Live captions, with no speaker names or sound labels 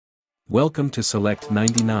Welcome to Select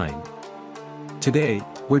 99. Today,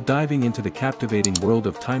 we're diving into the captivating world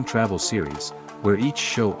of time travel series, where each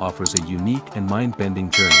show offers a unique and mind-bending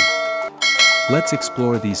journey. Let's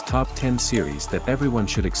explore these top 10 series that everyone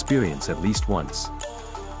should experience at least once.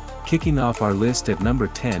 Kicking off our list at number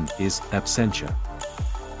 10 is Absentia.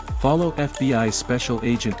 Follow FBI Special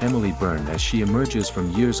Agent Emily Byrne as she emerges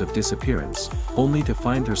from years of disappearance, only to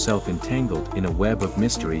find herself entangled in a web of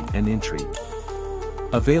mystery and intrigue.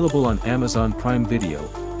 Available on Amazon Prime Video,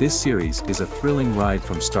 this series is a thrilling ride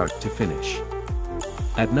from start to finish.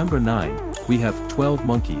 At number 9, we have 12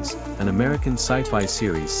 Monkeys, an American sci-fi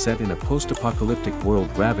series set in a post-apocalyptic world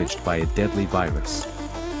ravaged by a deadly virus.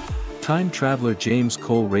 Time traveler James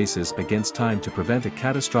Cole races against time to prevent a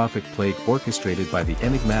catastrophic plague orchestrated by the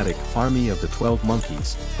enigmatic Army of the 12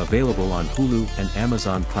 Monkeys, available on Hulu and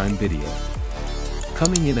Amazon Prime Video.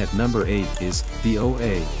 Coming in at number 8 is The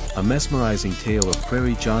OA, a mesmerizing tale of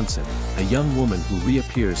Prairie Johnson, a young woman who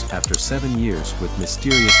reappears after 7 years with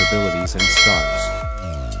mysterious abilities and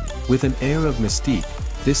scars. With an air of mystique,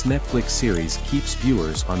 this Netflix series keeps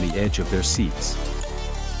viewers on the edge of their seats.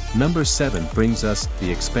 Number 7 brings us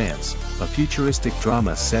The Expanse, a futuristic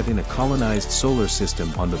drama set in a colonized solar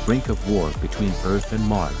system on the brink of war between Earth and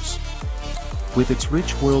Mars. With its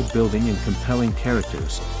rich world building and compelling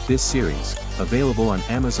characters, this series, available on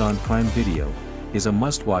Amazon Prime Video, is a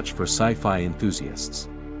must-watch for sci-fi enthusiasts.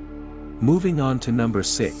 Moving on to number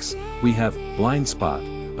 6, we have Blind Spot,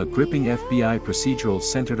 a gripping FBI procedural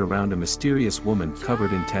centered around a mysterious woman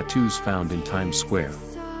covered in tattoos found in Times Square.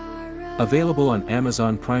 Available on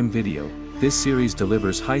Amazon Prime Video, this series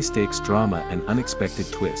delivers high-stakes drama and unexpected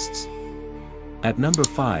twists. At number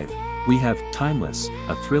 5, we have Timeless,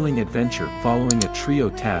 a thrilling adventure following a trio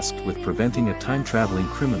tasked with preventing a time-traveling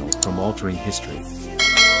criminal from altering history.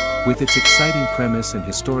 With its exciting premise and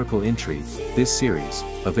historical intrigue, this series,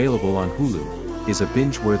 available on Hulu, is a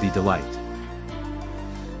binge-worthy delight.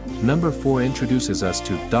 Number 4 introduces us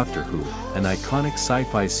to Doctor Who, an iconic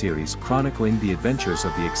sci-fi series chronicling the adventures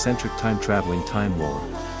of the eccentric time-traveling Time Lord.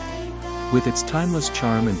 With its timeless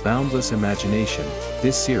charm and boundless imagination,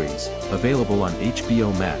 this series, available on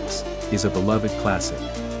HBO Max, is a beloved classic.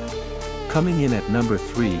 Coming in at number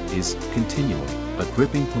 3 is Continuum, a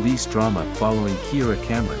gripping police drama following Kiera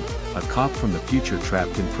Cameron, a cop from the future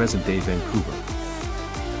trapped in present-day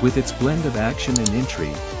Vancouver. With its blend of action and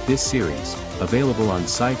intrigue, this series, available on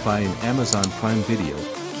Sci-Fi and Amazon Prime Video,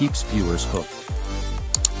 keeps viewers hooked.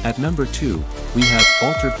 At number 2, we have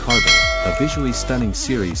Altered Carbon, a visually stunning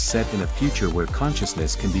series set in a future where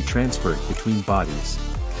consciousness can be transferred between bodies.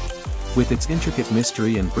 With its intricate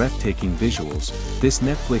mystery and breathtaking visuals, this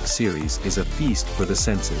Netflix series is a feast for the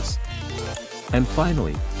senses. And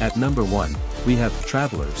finally, at number 1, we have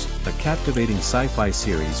Travelers, a captivating sci-fi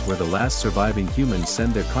series where the last surviving humans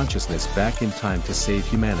send their consciousness back in time to save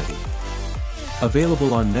humanity.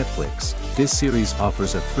 Available on Netflix, this series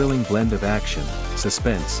offers a thrilling blend of action,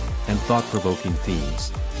 suspense, and thought-provoking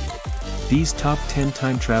themes. These top 10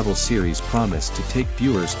 time travel series promise to take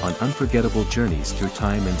viewers on unforgettable journeys through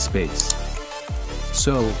time and space.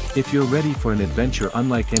 So, if you're ready for an adventure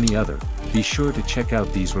unlike any other, be sure to check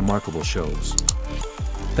out these remarkable shows.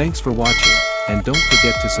 Thanks for watching, and don't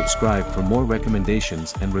forget to subscribe for more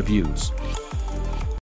recommendations and reviews.